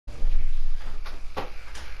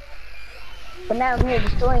But now I'm here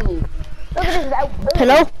destroying you. Look at this out.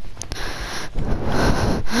 Hello?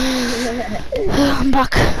 I'm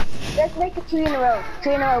back. Let's make it 3 in a row.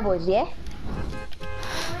 3 in a row, boys, yeah?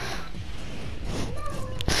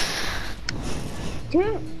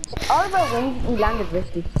 2. All of our wins, we landed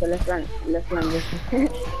risky, so let's land risky. Did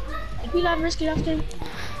we land risky last time?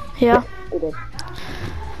 Yeah. We did.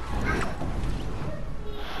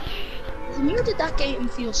 Where did that game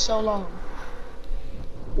feel so long?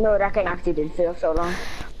 No, that game actually did feel so long.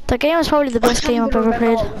 That game was probably the best game I've ever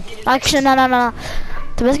played. Actually, no.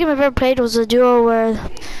 The best game I've ever played was a duo where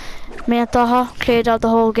me and Taha cleared out the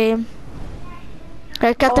whole game.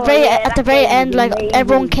 Like at the very end, like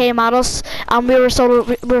everyone came at us, and we were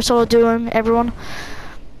solo doing everyone,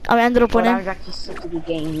 and we ended up winning. That was actually such a good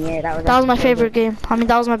game. Yeah, that was my favorite game. I mean,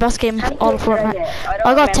 that was my best game all of Fortnite.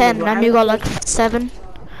 I got 10, and you got like 7.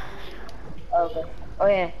 Okay. Oh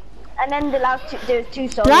yeah. And then the last two, there was 2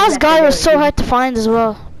 solos. The last guy was so hard to find as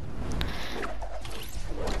well.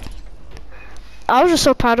 I was just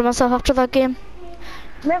so proud of myself after that game.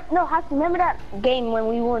 Remember that game when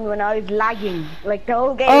we won when I was lagging? Like the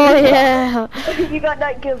whole game. Oh yeah. You got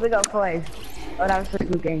 9 kills, I got 5. Oh, that was such a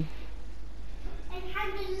good game.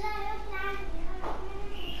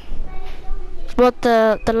 What,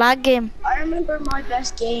 the lag game? I remember my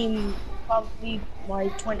best game, probably my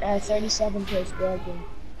 37 kill squad game.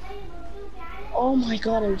 Oh my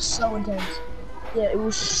god, it was so intense. Yeah, it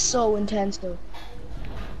was so intense though.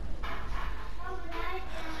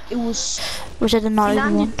 It was. Which I did not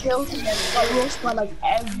even want. Kills and got roasted by like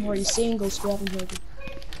every single squad in here.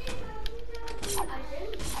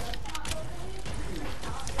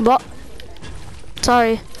 What?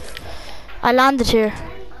 Sorry. I landed here.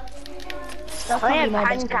 That's I have my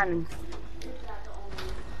hand best cannons. game.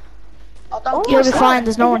 You'll be fine,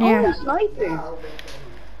 there's no one here.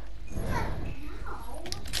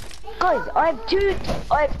 Guys, I have two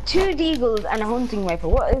deagles and a hunting rifle.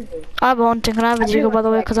 What is it? I have a hunting. Can I have a deagle, by the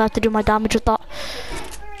way, because I have to do my damage with that.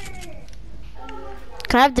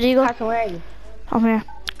 Can I have the deagle? Where are you? I'm here.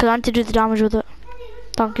 Because I need to do the damage with it.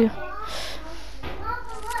 Thank you.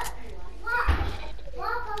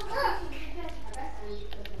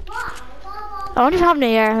 I don't even have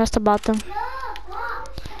any air, that's the bad thing.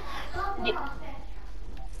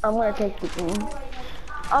 I'm gonna take the thing.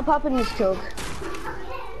 I'm popping this choke.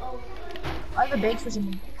 I have a bait for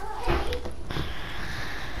someone.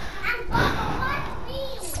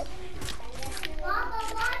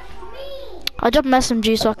 I dropped an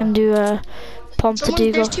SMG so I can do pump the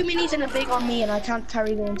deagle. There's 2 minis and a big on me and I can't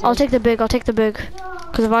carry them into I'll take the big,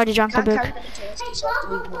 because I've already drank the big. carry them into SD, so I have to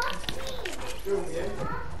leave them.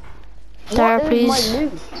 There, What is please. my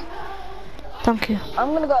loot? Thank you.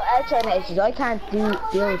 I'm gonna go outside edges. I can't deal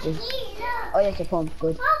with this. Oh yes, a pump.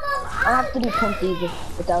 Good. I have to do pump deagle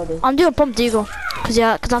without it. I'm doing pump deagle, because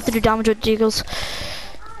I have to do damage with deagles.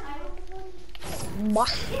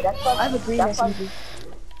 That's I have a green SMG.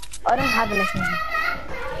 I don't have an SMG.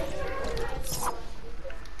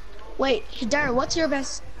 Wait, Darren, what's your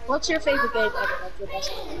favorite game ever? Like your best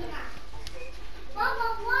game?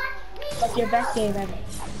 Like your best game ever?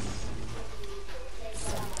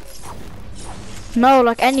 No,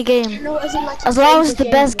 like any game. No, as in like As long as it's the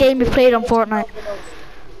best game you played on Fortnite.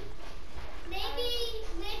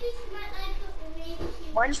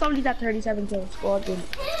 Mine's probably that 37 kill squad game.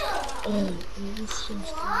 Oh, it was so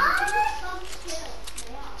scary.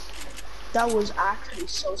 That was actually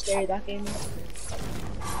so scary, that game.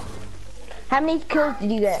 How many kills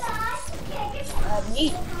did you get?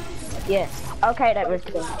 Me. Yeah. Okay, that was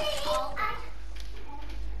good.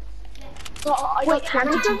 So I Wait, got how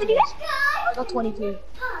many kills did you get? I got 22.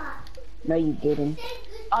 No, you didn't.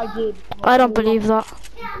 I did. I don't believe that.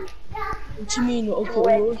 What do you mean? Okay.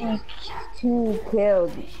 22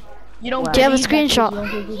 kills. You don't. Do you have a believe that, screenshot? you don't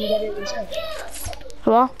think you can get it yourself.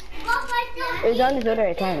 What? It was on his other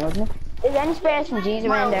account, wasn't it? Is there any spare SMGs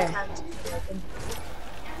around there?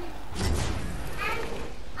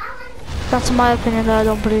 That's my opinion that I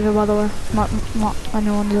don't believe it, by the way. Not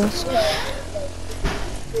anyone else.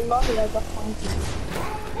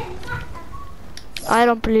 I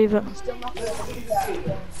don't believe it.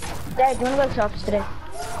 Dad, do you wanna go to the office today?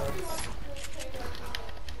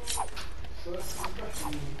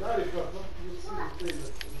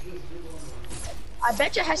 I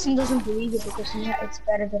bet you Heston doesn't believe it because it's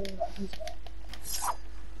better than what he said.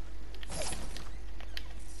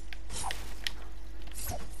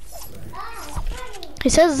 He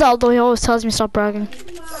says that, although he always tells me stop bragging.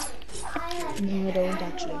 No, I don't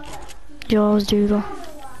actually. You always do though.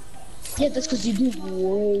 Yeah, that's because you do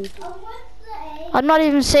way. I'm not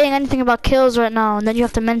even saying anything about kills right now, and then you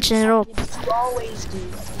have to mention it up. You always do.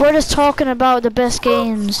 We're just talking about the best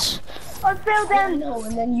games. I fell Yeah, I down. know,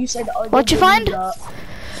 and then you said, oh, What'd you find?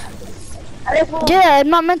 Yeah, I'm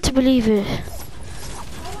not meant to believe it.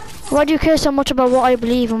 Why do you care so much about what I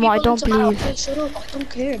believe and what I don't believe? Okay, shut up. I don't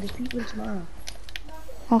care. There's people in tomorrow.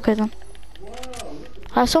 Okay then.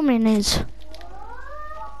 I have so many needs.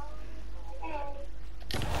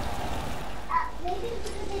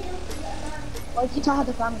 Why did you tell her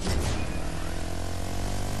the family?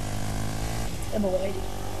 Yeah, but why?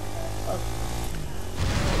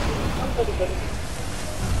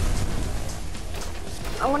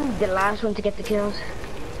 I want to be the last one to get the kills.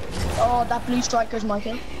 Oh, that blue striker's my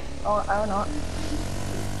kill. Oh, or not.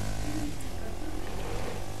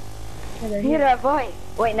 Here that boy.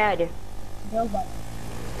 Wait, now I do. No, but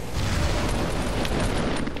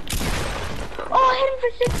Oh, I hit him for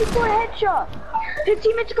 64 headshot. His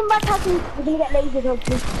teammates come back at me. We're gonna get lasered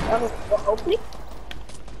hopefully. Hopefully?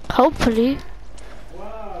 Hopefully.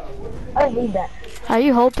 I don't need that. Are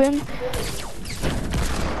you hoping?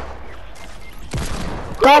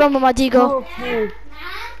 Got him with my Deagle. Oh, dude.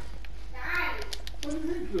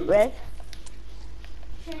 Red?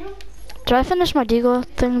 Did I finish my Deagle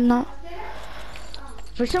thing now?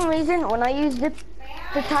 For some reason, when I use the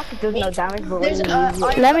attack, it does no damage, but when you There's,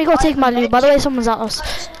 use it... Let me go take my loot. By the way, someone's at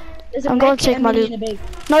us. there's a I'm going to med take my kit loot. in a big.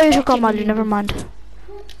 No, you should got my loot. Never mind.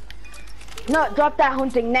 No, drop that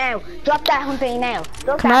hunting now. Drop that hunting now.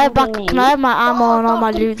 Drop Can that I have back? hunting Can now. I have my ammo and all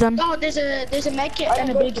my loot then? Oh, there's a med kit and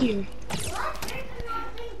a big here.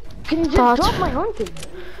 Can you just God. drop my hunting?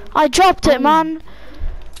 I dropped it, man.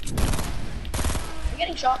 You're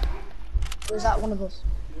getting shot. Or is that one of us?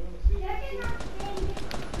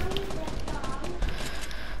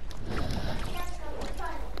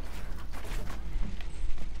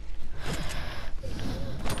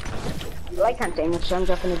 Well, I can't say much, so I'm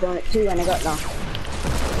dropping a donut too, and I got knocked.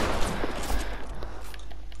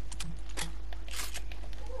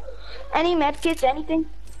 Any medkits, anything?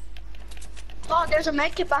 Oh, there's a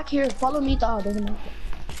med kit back here. Follow me, dog. There's a med kit.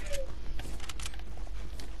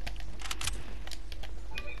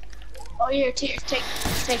 Oh, here, take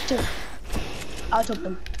two. I took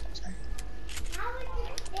them. Sorry.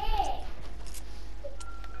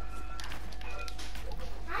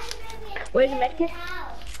 Where's the medkit?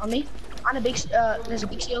 On me? On a big, there's a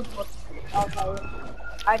big shield. But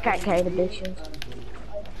I can't carry the big shield.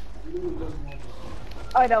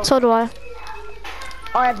 I don't. So do I.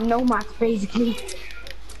 I have no mats, basically.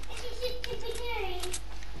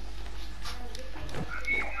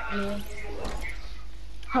 yeah.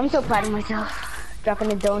 I'm so proud of myself.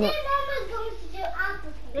 Dropping a donut.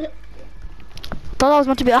 Thought that was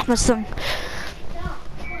meant to be Ahmed's thing.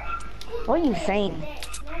 What are you saying?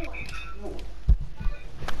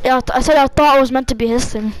 Yeah, I said I thought it was meant to be his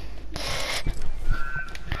thing.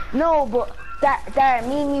 No, but that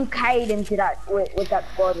me and you carried into that with that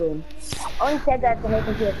squad room. I only said that to make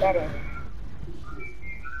him feel better.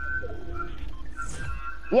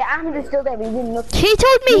 Yeah, Ahmed is still there, but he didn't look. He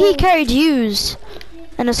told me he carried yous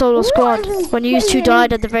in a solo squad when you two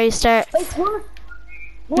died at the very start. Like what?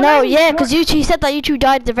 No, yeah, because he said that you two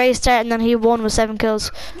died at the very start and then he won with 7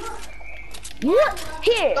 kills. What?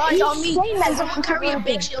 Here. Guys, he's on me. saying that Can someone carry a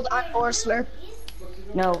big shield and or a slurp?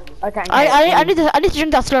 No, I can't. I need to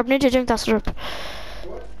drink that slurp. I need to drink that slurp.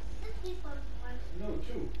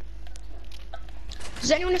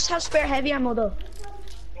 Does anyone else have spare heavy ammo though?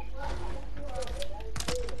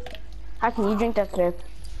 How can you drink that slurp?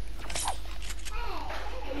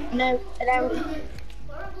 No,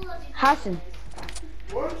 Hassan.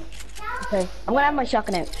 Okay, I'm gonna have my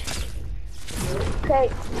shotgun out. Okay.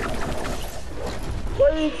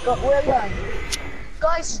 Where are you going?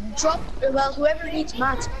 guys, drop. Well, whoever needs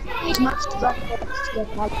mats to drop it.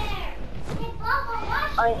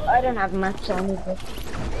 I don't have mats, so I need this.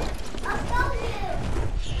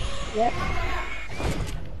 Yep.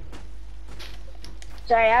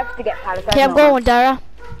 Sorry, I have to get pallets. Okay, I'm going with Dara.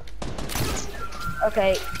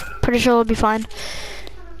 Okay. Pretty sure it'll be fine.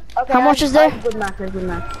 Okay. How much is there? Good match, good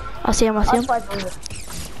match. I see him, I see him. 500.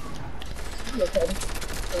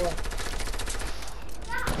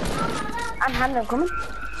 I'm handling coming.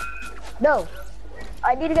 No.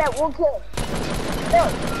 I need to get 1 kill. No.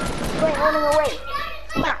 Wait, running away.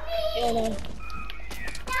 Smack.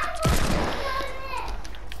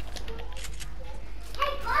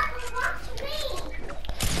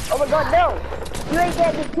 Oh my god, no. You ain't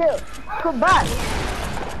getting the kill. Come back.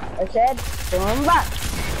 I said, come back.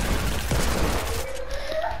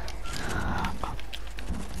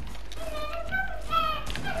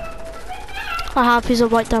 I have piece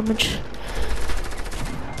of white damage.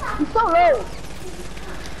 He's so low.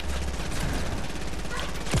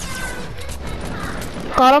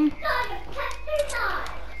 Got him.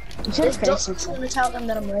 You should have Just finished it. gonna tell them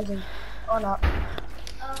that I'm rising. Or not.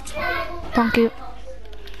 Thank you.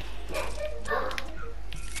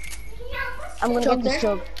 I'm gonna Jug get this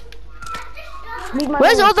there? jug. Leave my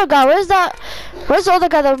Where's the bullets. other guy? Where's the other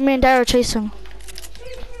guy that me and Dara are chasing?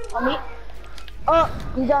 On me? Oh,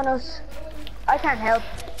 he's on us. I can't help.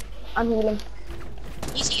 I'm healing.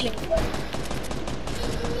 He's healing.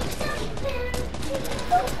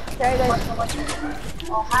 Sorry guys.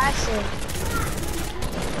 Oh, Hassan.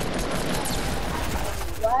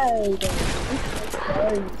 Wow.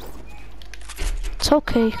 It's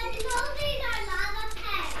okay.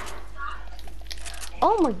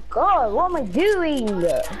 Oh my god, what am I doing?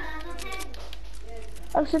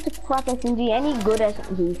 I'm such a crap SMG. Any good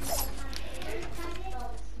SMG?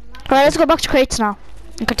 Alright, let's go back to crates now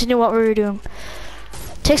and continue what we were doing.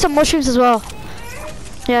 Take some mushrooms as well.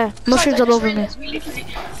 Yeah, mushrooms all over me.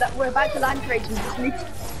 We're about to land crates. We just need to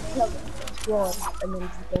squad and then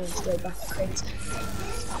just go straight back to crates.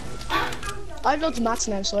 I have loads of mats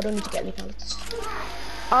now, so I don't need to get any pallets.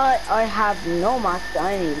 I have no mats.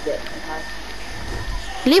 I need to get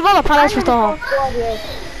some. Leave all the pallets with all.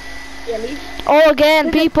 Yeah, leave. Oh,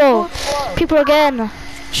 again, people. People again.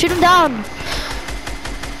 Shoot them down.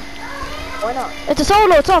 Why not? It's a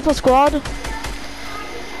solo, it's not a full squad. I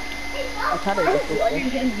thought it was I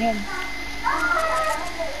didn't get him.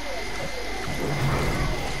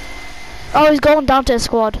 Oh, he's going down to a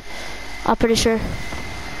squad. I'm pretty sure.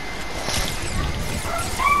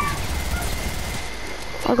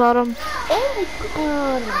 I got him. Oh my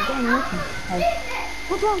god, I'm getting nothing.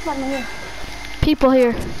 What's wrong with me here? People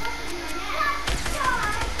here.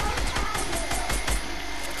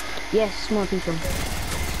 Yes, more people.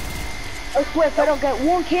 I swear if I don't get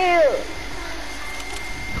one kill.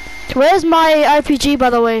 Where's my RPG, by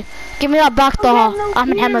the way? Give me that back, though. no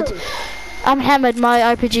I'm in kill. Hamid. I'm in Hamid, my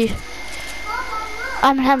RPG.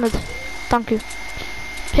 I'm in Hamid. Thank you.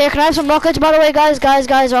 Here, can I have some rockets, by the way, guys? Guys,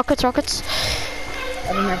 rockets. I don't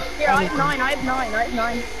have. Here, I have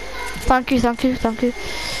 9. Thank you. Can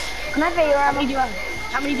I have your How ammo? many do you have?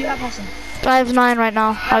 How many do you have, Hassan? I have 9 right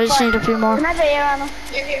now. I just need a few more. Can I have your ammo?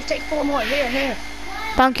 Here, take 4 more. Here.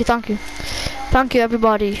 Thank you. Thank you,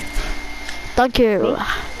 everybody. Thank you.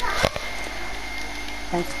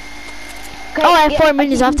 Thanks. Oh, I have 4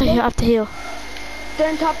 minis. I have to heal. They're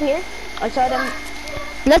on top here. I saw them.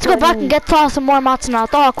 Let's go back and get some more mats now.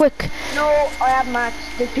 Thaw, quick. No, I have mats.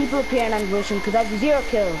 There's people up here and I'm rushing because I have 0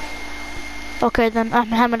 kills. Okay, then. I'm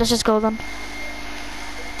Hamid. Let's just go then.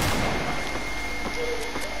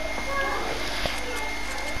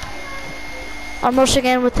 I'm rushing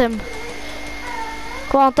in with him.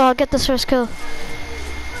 Go on, Thaw. Get this first kill.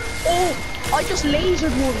 Oh, I just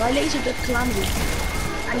lasered one. I lasered the Calamity.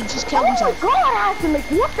 And he just killed Oh my himself. god, Aston, like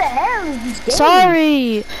what the hell is this game?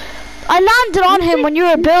 Sorry. I landed on him when you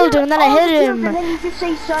were building and then I hit him. And then you just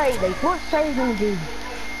say sorry, like what's sorry gonna do?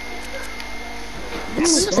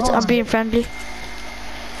 I'm being friendly.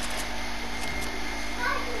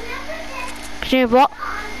 Can you what?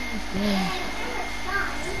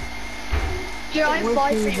 Here, I have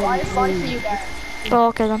 5 for you. I have 5 for you, guys. Oh,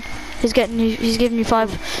 okay then. He's giving you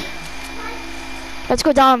 5. Let's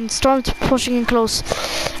go down. Storm's pushing in close.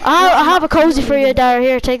 I have a cozy for you, Dara.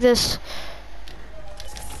 Here, take this.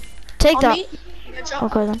 Take On that. me? Good job.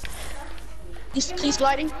 Okay then. He's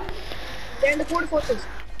gliding. They're in the quarter fortress.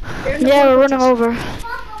 Yeah, we're running over.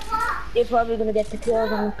 You're probably gonna get the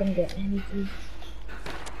kills, I'm not gonna get anything.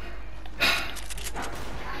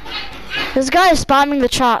 This guy is spamming the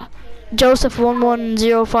chat. Joseph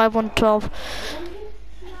 110512.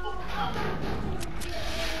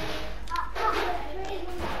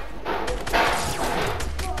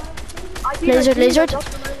 Lasered.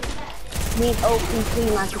 Need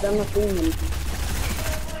OPC man, because I'm not doing anything.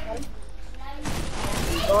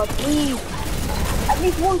 God, please. At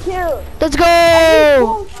least 1 kill. Let's At go!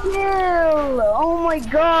 least 1 kill. Oh my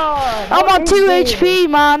god. I'm What on is 2 this? HP,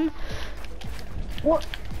 man. What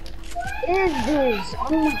is this? Oh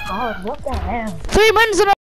my god, what the hell? 3 wins in a